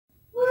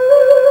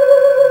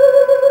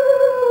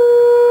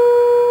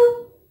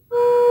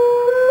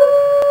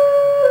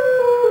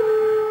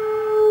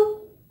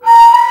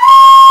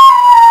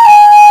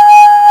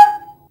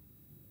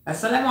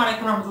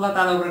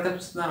الله وبركاته.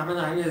 بسم الله الرحمن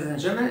الرحيم. Ladies and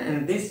gentlemen,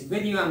 in this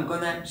video I'm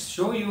gonna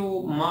show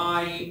you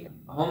my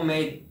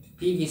homemade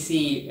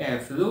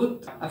PVC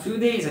flute. A few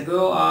days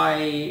ago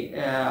I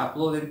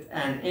uploaded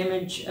an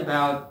image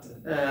about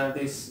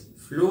this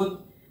flute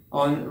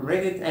on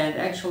Reddit, and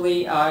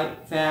actually I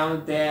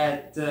found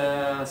that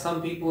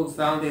some people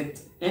found it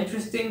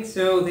interesting,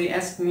 so they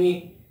asked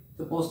me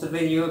to post a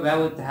video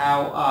about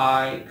how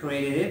I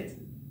created it.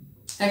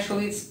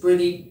 Actually it's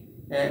pretty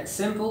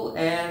simple,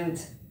 and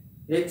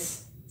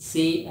let's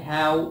see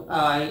how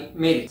I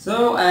made it.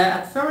 So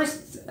at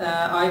first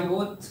I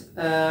bought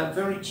a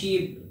very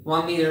cheap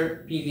 1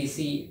 meter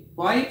PVC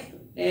pipe,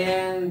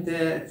 and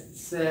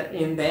it's,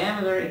 in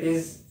diameter it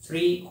is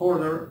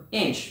 3/4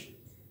 inch.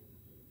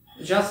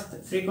 Just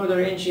 3/4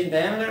 inch in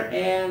diameter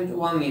and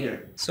 1 meter.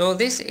 So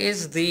this is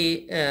the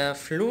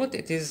flute.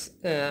 It is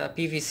a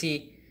PVC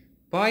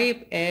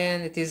pipe,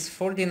 and it is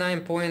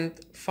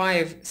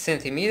 49.5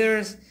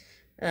 centimeters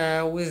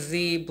with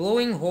the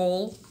blowing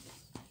hole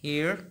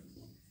here,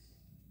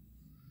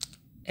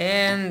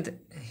 and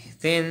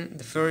then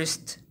the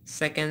first,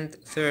 second,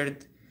 third,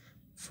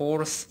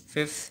 fourth,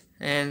 fifth,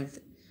 and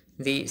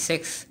the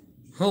sixth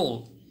hole.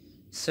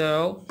 So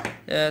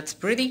it's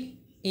pretty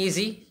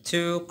easy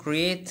to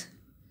create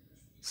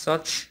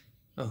such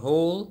a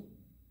hole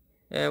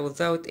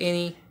without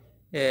any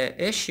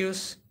issues,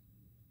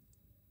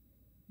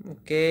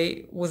 okay,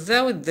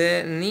 without the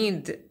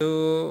need to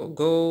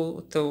go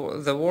to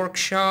the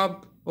workshop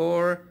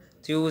or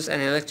to use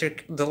an electric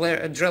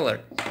driller.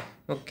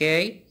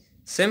 Okay,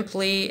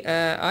 simply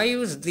I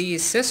use the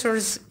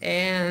scissors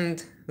and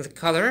the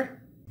cutter.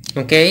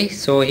 Okay,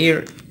 so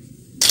here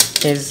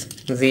is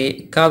the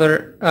cutter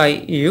I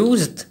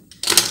used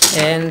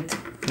and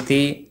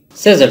the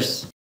scissors.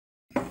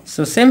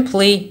 So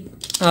simply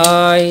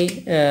I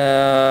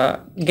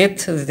get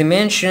the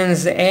dimensions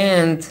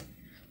and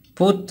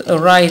put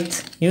right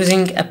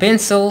using a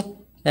pencil,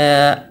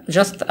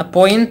 just a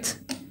point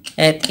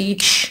at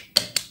each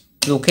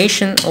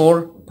location or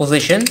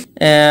position.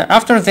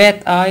 After that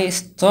I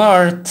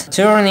start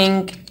turning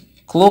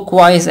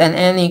clockwise and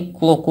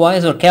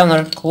anti-clockwise or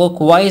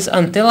counterclockwise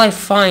until I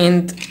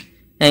find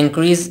an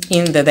increase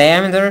in the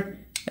diameter,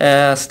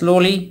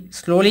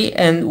 slowly,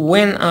 and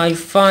when I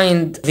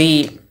find the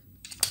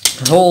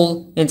hole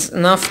it's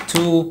enough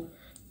to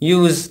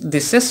use the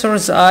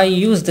scissors, I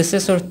use the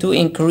scissors to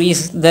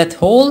increase that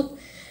hole,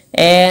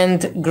 and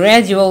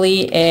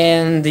gradually,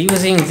 and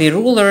using the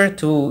ruler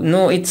to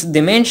know its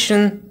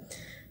dimension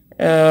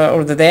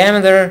or the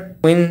diameter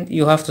when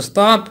you have to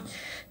stop,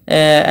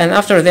 and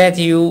after that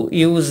you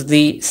use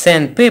the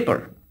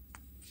sandpaper.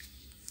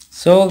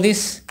 So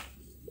this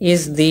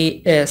is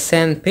the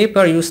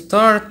sandpaper. You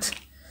start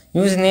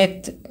using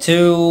it to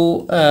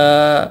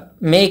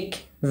make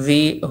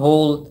the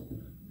hole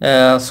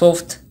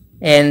soft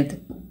and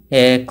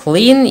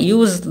clean.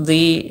 Use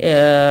the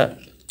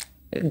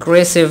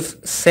aggressive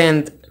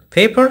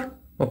sandpaper,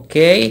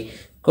 okay,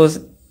 because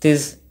it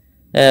is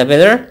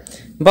better.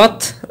 But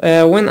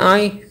when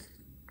I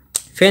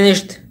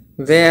finished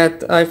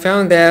that, I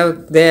found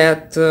out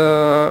that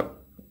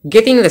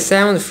getting the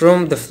sound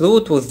from the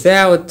flute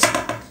without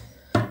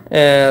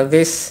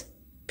this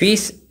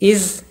piece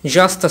is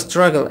just a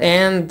struggle,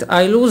 and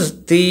I lose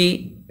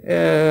the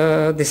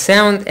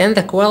sound and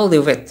the quality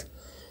of it.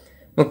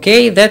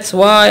 Okay, that's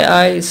why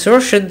I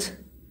searched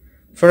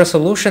for a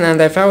solution,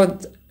 and I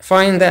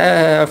found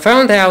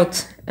out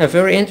a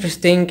very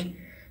interesting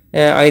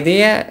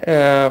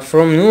idea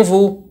from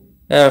Nuvo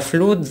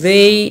Flute.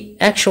 They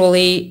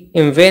actually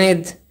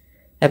invented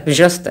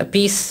just a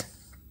piece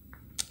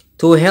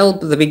to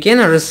help the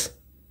beginners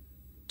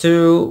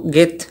to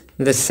get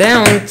the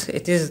sound.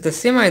 It is the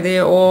same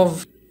idea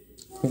of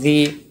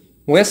the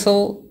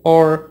whistle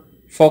or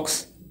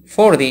Fox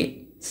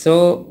 40.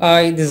 So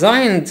I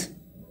designed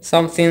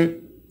something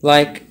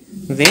like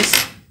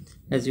this,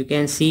 as you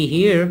can see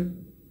here,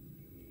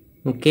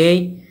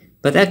 okay,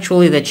 but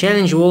actually the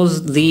challenge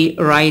was the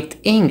right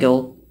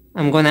angle.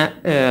 I'm gonna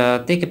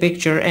take a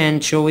picture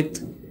and show it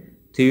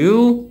to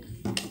you.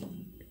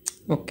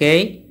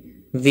 Okay,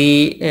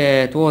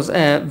 it was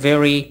a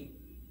very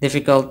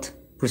difficult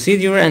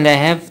procedure, and I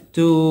had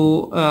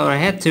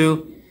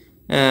to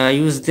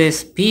use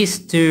this piece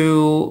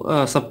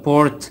to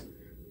support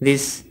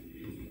this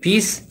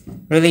piece.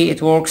 Really,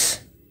 it works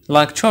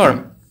like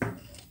charm.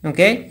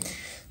 Okay,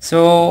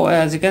 so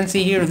as you can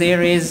see here,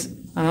 there is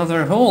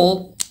another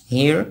hole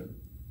here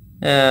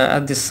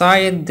at the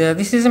side.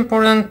 This is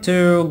important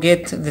to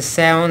get the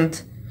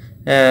sound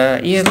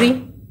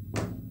easily,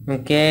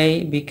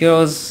 okay,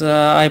 because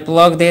I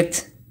plugged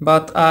it,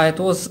 but it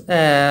was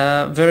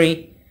a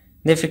very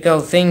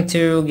difficult thing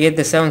to get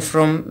the sound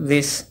from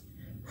this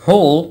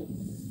hole.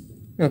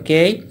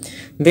 Okay,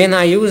 then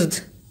I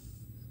used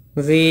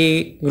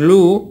the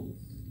glue,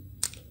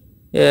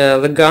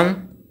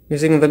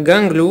 using the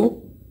gun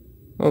glue,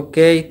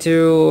 okay,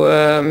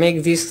 to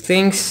make these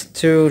things,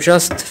 to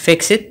just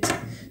fix it.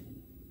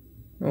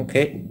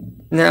 Okay,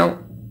 now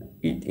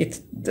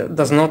it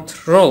does not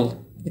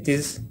roll, it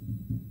is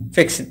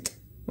fixed.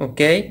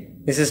 Okay,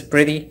 this is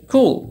pretty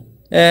cool.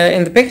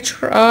 In the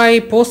picture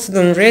I posted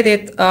on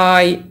Reddit,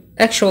 I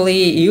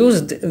actually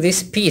used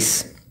this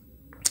piece.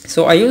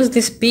 So I used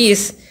this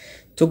piece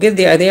to get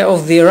the idea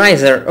of the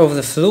riser of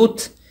the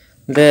flute,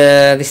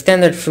 the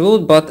standard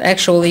flute, but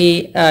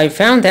actually I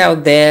found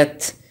out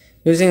that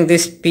using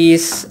this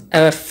piece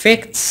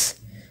affects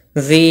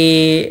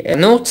the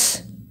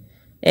notes,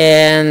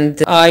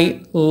 and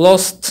I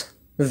lost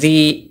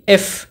the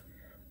F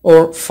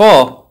or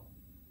fa.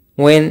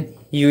 When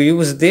you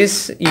use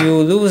this,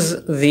 you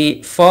lose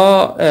the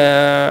fa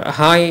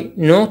high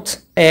note,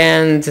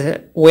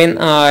 and when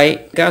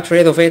I got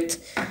rid of it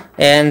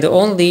and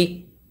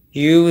only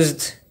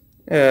used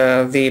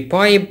the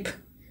pipe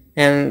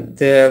and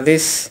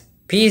this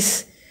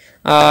piece,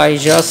 I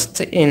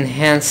just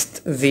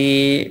enhanced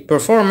the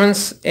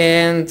performance.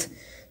 And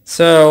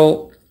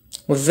so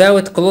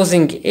without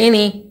closing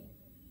any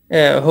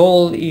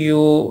hole,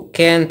 you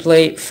can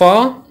play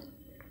fa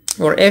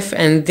or F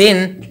and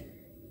then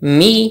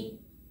mi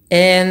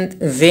and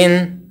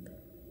then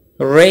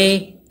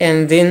re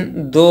and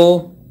then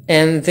do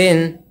and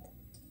then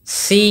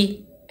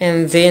si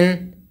and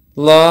then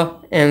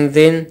la and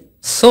then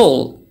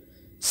sol.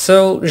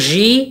 So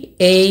G,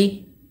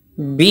 A,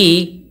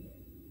 B,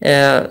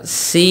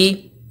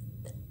 C,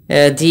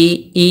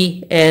 D,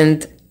 E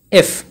and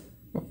F.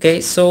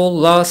 Okay, so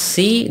la,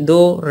 si,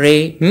 do,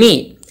 re,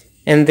 mi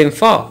and then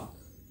fa.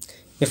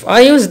 If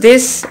I use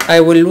this, I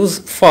will lose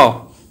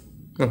fa.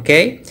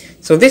 Okay,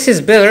 so this is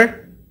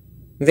better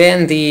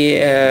than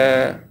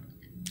the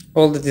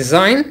old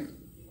design.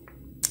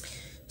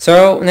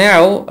 So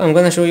now I'm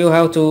gonna show you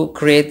how to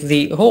create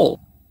the hole.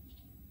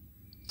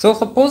 So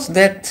suppose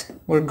that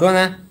we're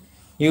gonna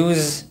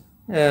use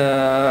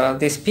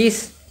this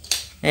piece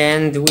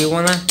and we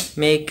wanna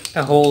make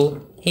a hole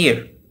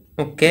here.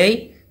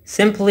 Okay,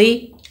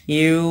 simply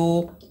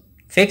you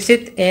fix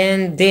it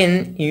and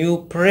then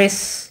you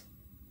press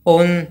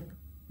on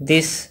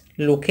this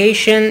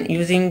location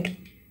using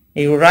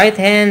your right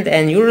hand,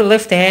 and your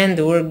left hand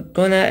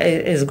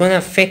is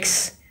gonna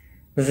fix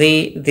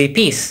the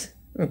piece.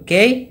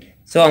 Okay,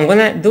 so I'm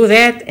gonna do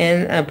that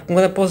and I'm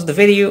gonna pause the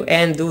video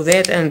and do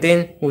that, and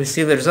then we'll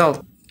see the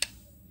result.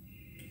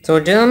 So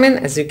gentlemen,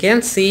 as you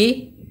can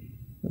see,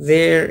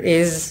 there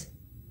is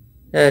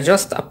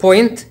just a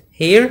point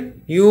here.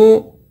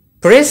 You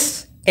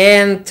press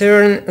and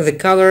turn the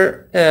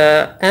color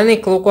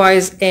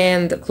anti-clockwise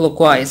and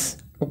clockwise,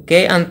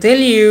 okay, until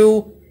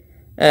you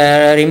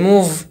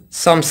remove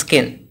some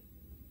skin.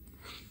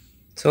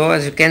 So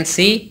as you can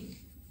see,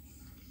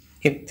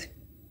 the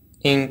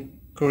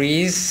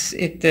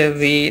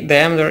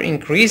diameter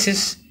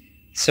increases.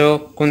 So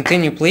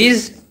continue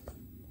please.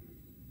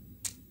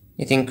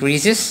 It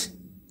increases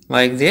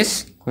like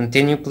this.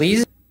 Continue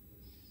please.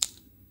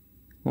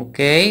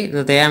 Okay,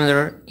 the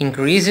diameter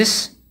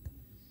increases.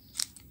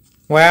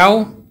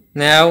 Wow,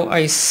 now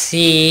I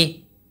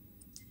see,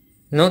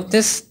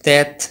 notice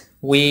that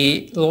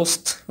we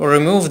lost or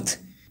removed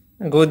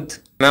a good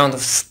amount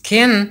of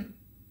skin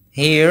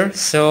here.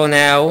 So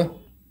now,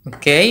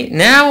 okay,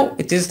 now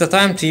it is the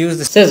time to use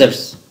the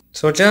scissors.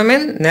 So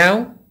gentlemen,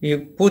 now you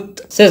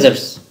put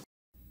scissors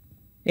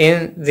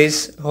in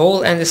this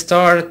hole and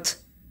start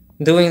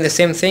doing the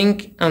same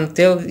thing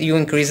until you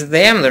increase the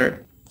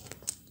diameter.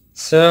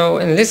 So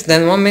in less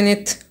than 1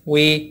 minute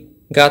we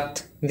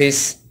got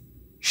this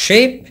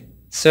shape.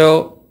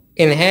 So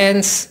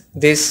enhance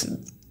this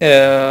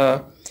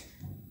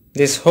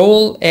this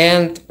hole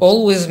and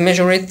always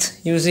measure it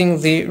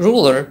using the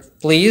ruler,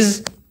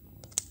 please.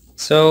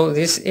 So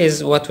this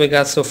is what we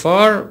got so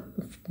far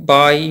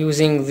by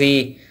using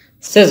the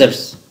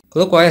scissors,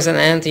 clockwise and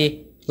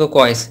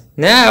anti-clockwise.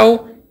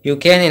 Now you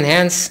can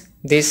enhance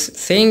this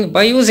thing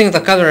by using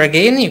the color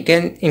again. You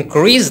can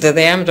increase the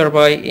diameter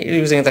by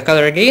using the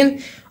color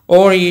again,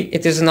 or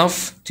it is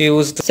enough to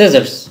use the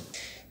scissors.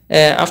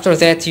 After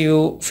that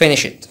you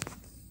finish it.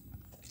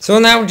 So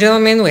now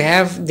gentlemen, we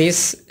have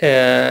this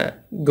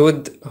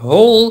good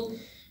hole.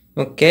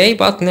 Okay,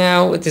 but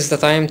now it is the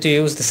time to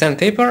use the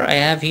sandpaper. I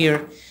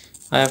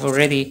have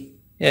already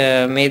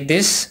made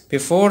this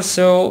before,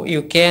 so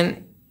you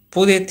can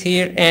put it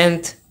here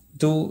and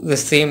do the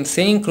same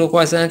thing,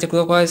 clockwise and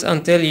anti-clockwise,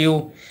 until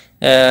you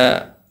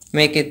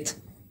make it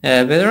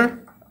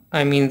better.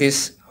 I mean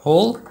this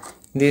hole.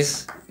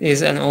 This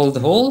is an old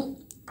hole,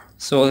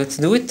 so let's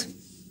do it.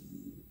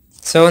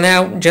 So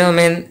now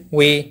gentlemen,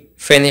 we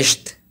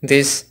finished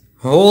this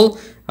hole.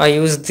 I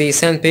used the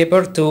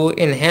sandpaper to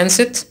enhance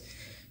it,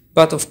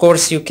 but of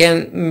course you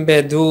can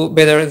do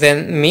better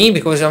than me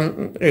because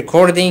I'm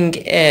recording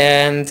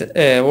and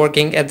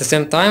working at the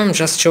same time. I'm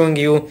just showing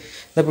you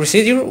the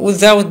procedure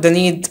without the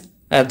need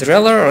a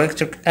driller or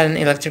an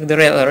electric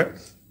driller.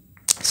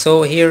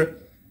 So here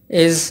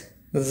is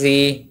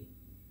the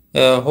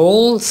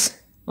holes,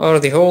 or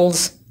the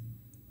holes,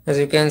 as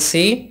you can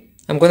see.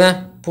 I'm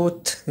gonna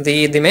put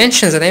the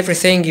dimensions and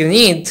everything you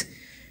need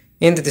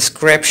in the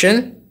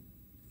description.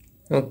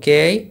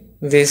 Okay,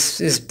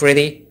 this is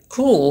pretty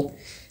cool.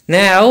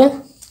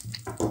 Now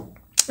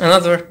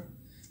another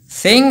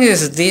thing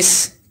is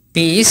this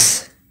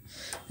piece.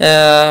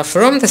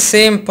 From the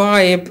same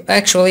pipe,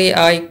 actually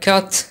I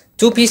cut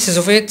two pieces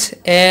of it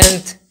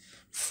and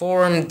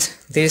formed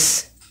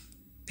this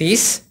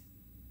piece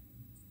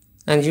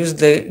and used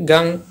the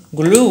gun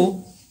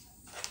glue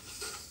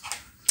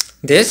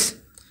this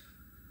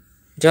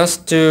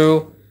just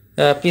to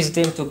piece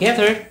them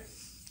together.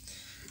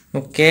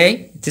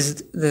 Okay, it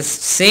is the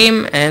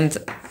same, and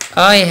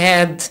I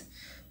had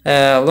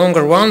a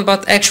longer one,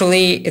 but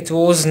actually it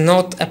was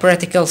not a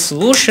practical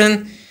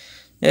solution.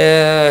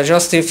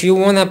 Just if you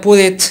wanna put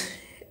it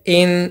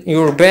in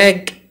your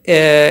bag,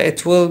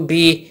 it will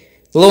be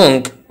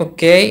long.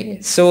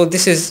 Okay, so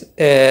this is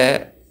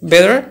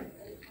better.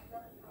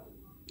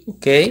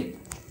 Okay,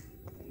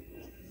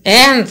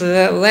 and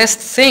the last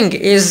thing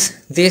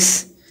is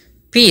this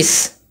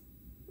piece.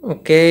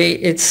 Okay,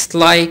 it's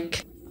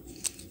like,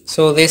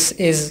 so this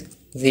is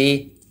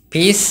the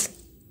piece.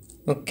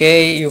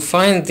 Okay, you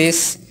find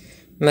this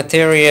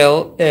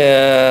material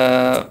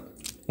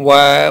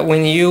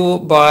when you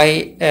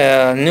buy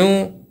a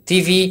new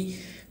TV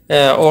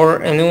or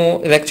a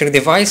new electric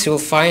device. You'll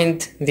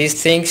find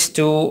these things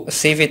to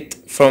save it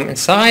from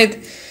inside.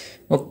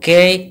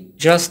 Okay,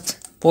 just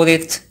put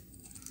it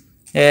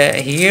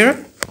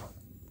here.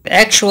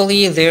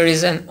 Actually, there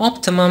is an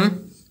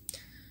optimum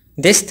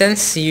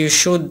distance you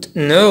should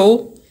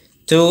know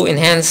to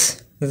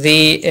enhance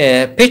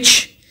the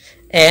pitch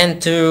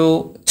and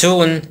to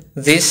tune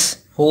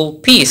this whole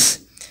piece.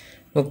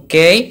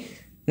 Okay,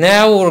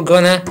 now we're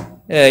gonna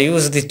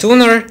use the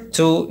tuner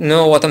to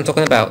know what I'm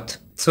talking about.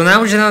 So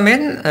now,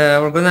 gentlemen,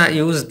 we're gonna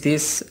use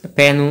this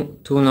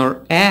Pano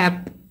Tuner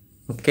app.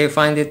 Okay,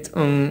 find it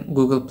on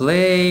Google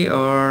Play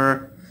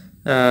or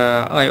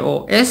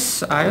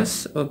iOS.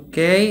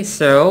 Okay,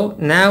 so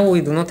now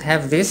we do not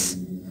have this.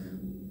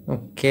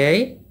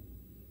 Okay,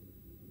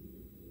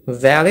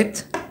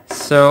 valid.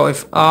 So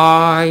if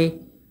I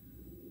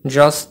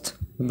just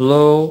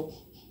blow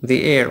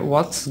the air,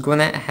 what's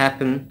gonna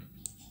happen?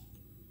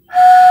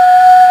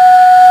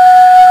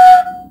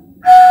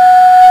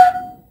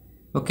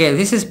 Okay,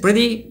 this is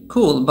pretty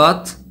cool,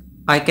 but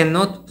I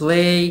cannot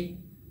play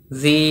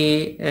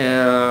the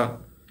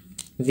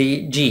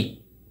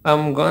G.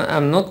 I'm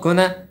not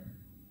gonna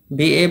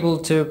be able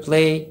to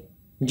play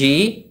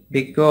G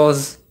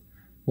because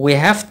we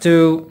have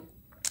to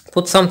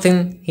put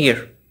something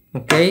here.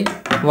 Okay,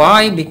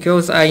 why?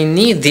 Because I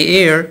need the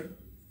air.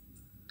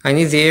 I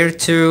need the air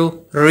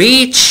to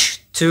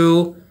reach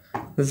to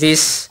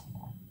this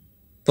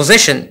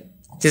position.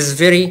 It is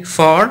very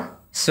far,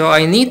 so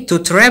I need to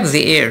trap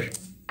the air.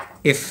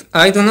 If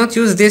I do not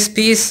use this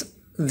piece,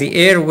 the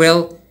air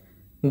will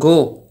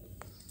go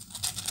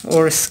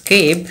or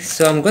escape.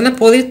 So I'm gonna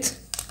pull it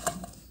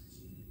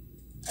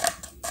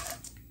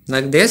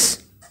like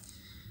this,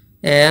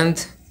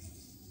 and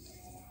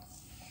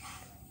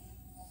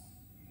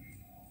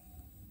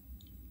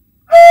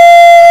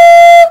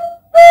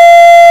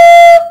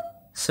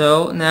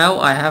so now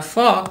I have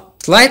fa.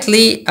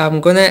 Slightly,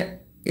 I'm gonna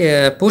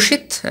push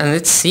it and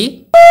let's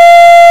see.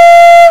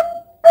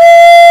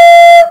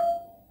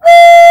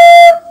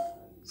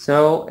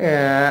 So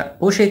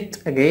push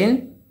it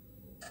again.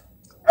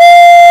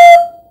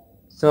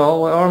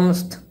 So we're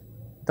almost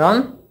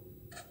done.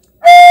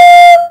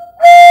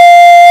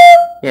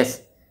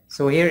 Yes,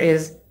 so here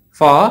is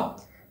fa,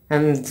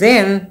 and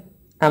then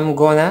I'm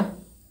gonna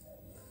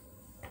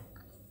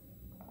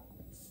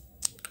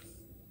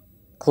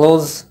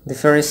close the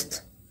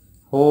first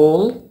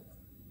hole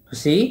to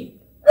see.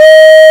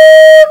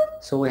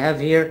 So we have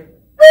here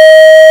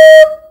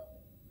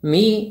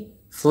Mi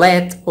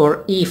flat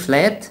or E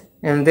flat,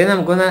 and then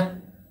I'm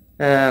gonna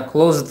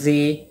close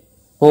the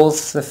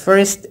holes, the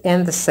first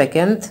and the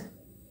second.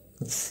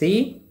 Let's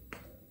see.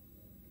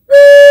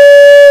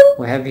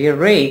 We have here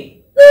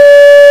Re.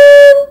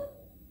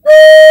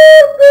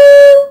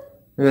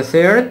 The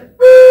third,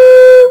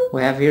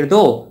 we have here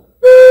Do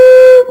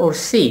or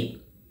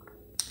C.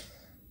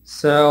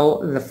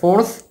 So the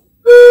fourth,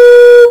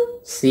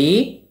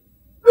 C,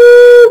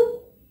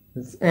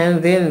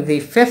 and then the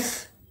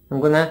fifth, I'm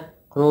gonna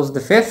close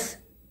the fifth.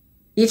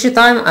 Each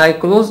time I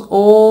close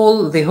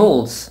all the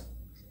holes.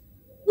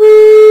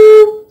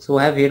 So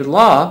we have here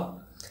La,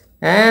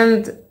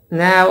 and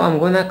now I'm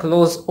gonna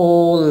close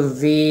all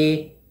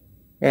the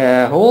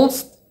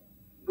holes.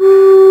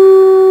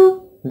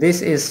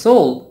 This is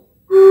Sol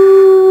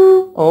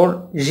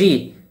or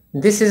G.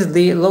 This is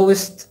the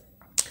lowest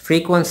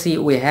frequency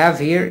we have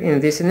here in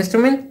this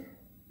instrument.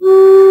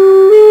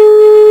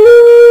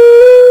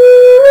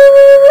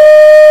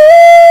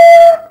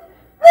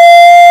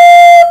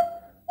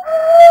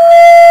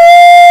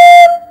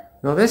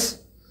 Notice?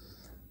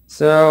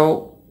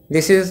 So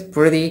this is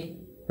pretty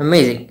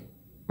amazing.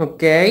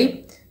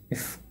 Okay,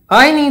 if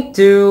I need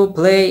to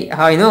play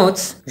high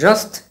notes,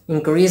 just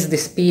increase the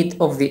speed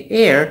of the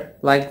air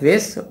like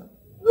this.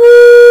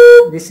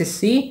 This is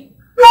C.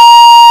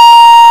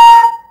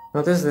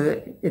 Notice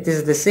that it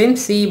is the same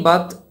C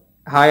but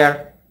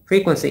higher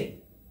frequency.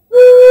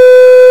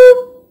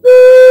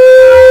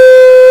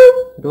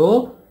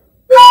 Do.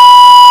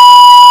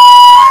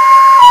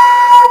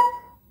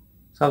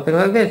 Something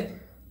like this.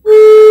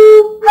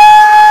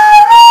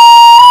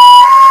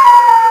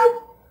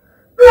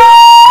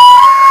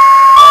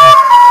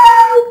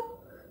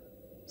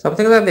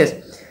 Something like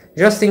this.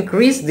 Just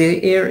increase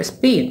the air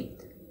speed.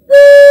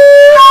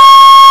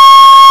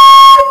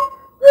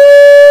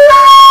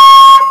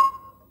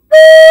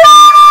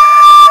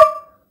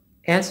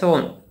 And so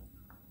on.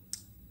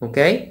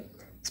 Okay?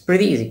 It's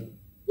pretty easy.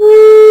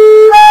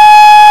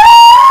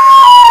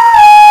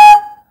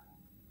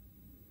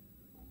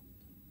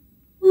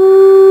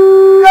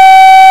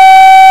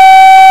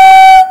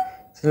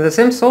 It's the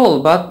same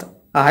soul, but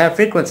a higher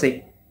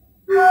frequency.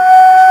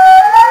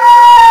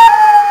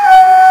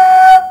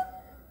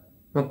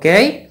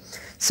 Okay,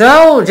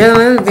 so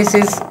gentlemen, this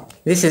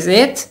is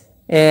it.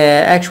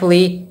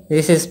 Actually,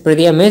 this is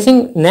pretty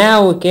amazing.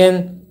 Now we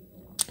can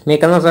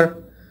make another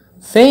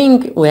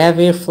thing. We have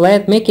here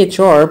flat. Make it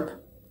sharp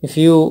if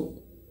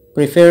you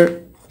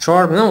prefer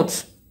sharp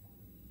notes.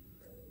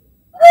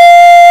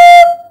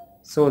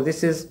 So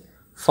this is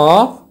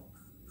Fa.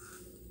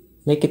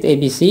 Make it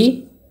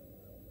ABC.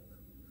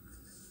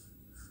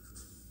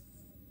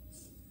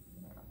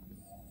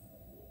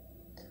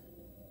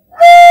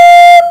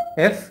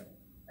 F.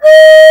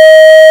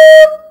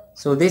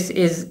 So this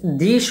is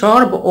D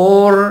sharp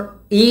or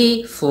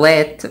E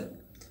flat.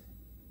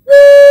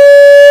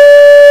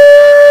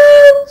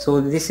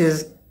 So this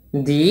is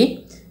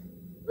D.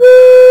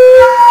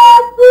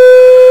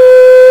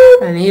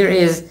 And here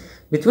is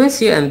between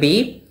C and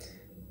B.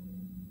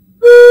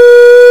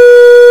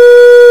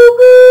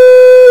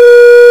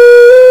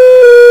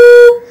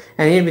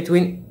 And here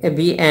between a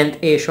B and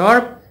A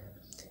sharp.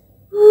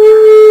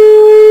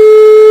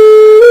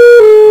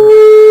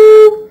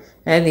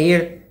 And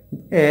here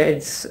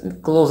it's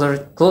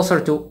closer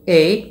to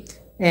A,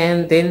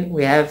 and then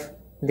we have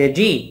the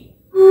G.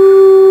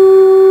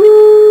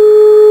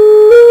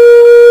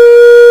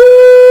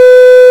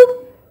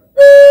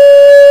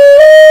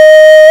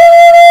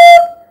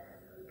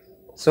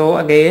 So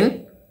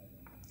again,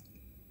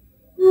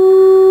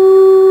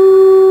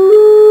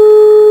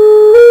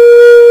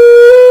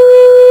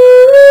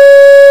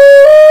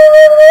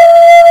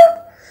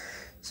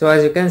 so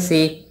as you can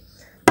see,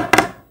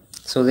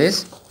 so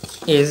this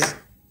is,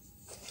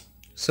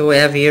 so we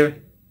have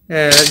here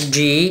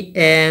G,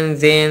 and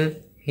then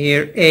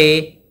here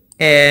A,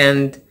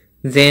 and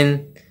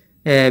then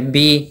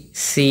B,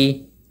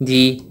 C,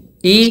 D,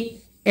 E,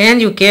 and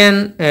you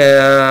can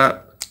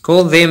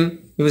call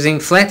them using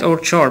flat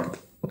or sharp,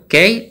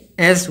 okay,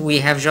 as we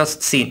have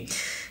just seen.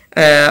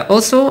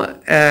 Also,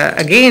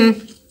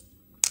 again,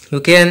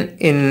 you can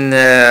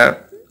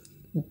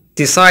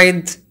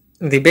decide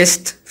the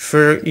best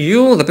for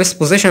you, the best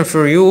position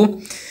for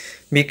you,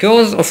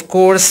 because of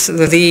course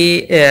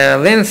the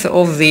length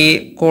of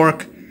the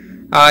cork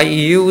I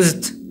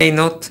used may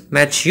not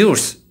match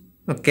yours.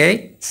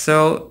 Okay,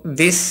 so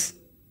this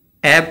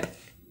app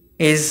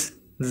is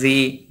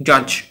the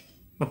judge,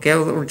 okay,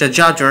 or the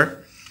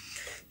judger.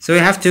 So you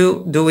have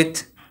to do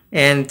it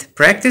and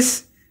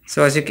practice.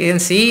 So as you can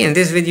see in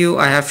this video,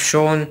 I have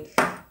shown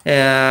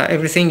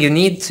everything you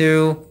need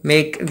to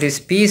make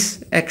this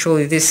piece.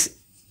 Actually, the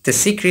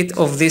secret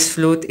of this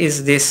flute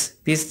is this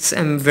piece. It's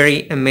a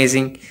very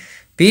amazing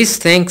piece.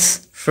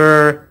 Thanks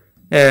for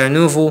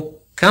Nuvo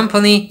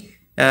company.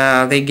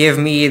 They gave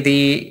me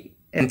the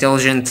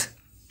intelligent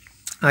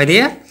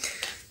idea.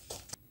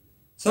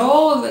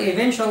 So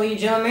eventually,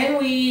 gentlemen,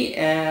 we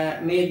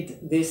made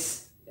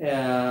this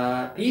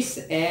piece,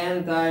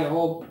 and I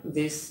hope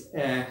this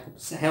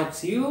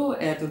helps you.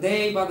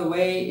 Today, by the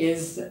way,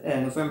 is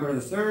November the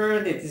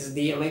 3rd. It is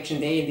the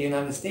election day in the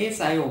United States.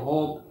 I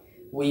hope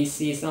we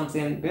see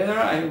something better.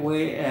 I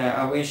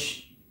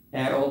wish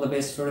all the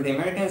best for the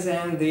Americans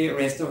and the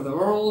rest of the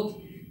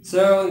world.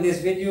 So in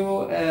this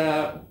video,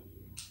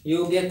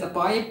 you get a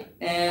pipe,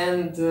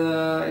 and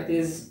it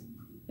is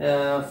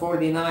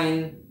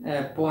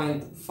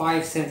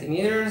 49.5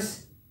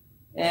 centimeters,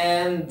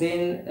 and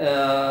then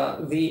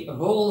the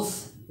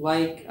holes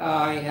like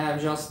I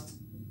have just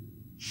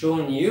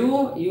shown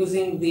you,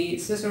 using the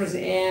scissors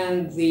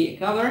and the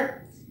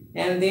color,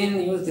 and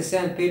then use the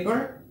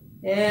sandpaper,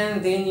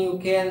 and then you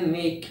can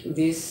make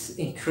this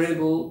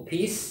incredible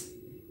piece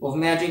of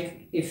magic.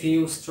 If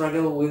you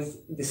struggle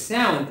with the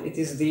sound, it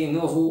is the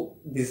Nuvo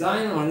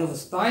design or Nuvo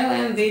style,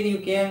 and then you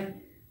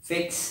can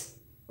fix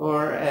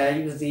or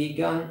use the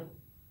gun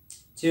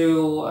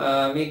to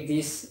make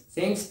these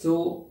things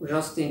to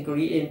just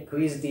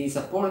increase the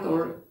support,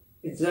 or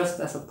it's just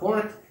a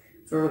support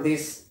for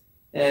this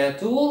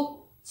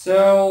tool.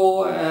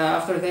 So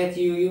after that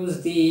you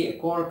use the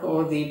cork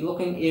or the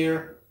blocking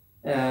air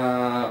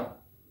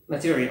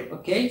material.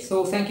 Okay,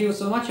 so thank you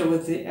so much.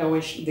 I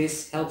wish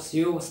this helps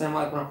you. Assalamu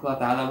alaikum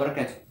warahmatullahi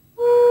wabarakatuh.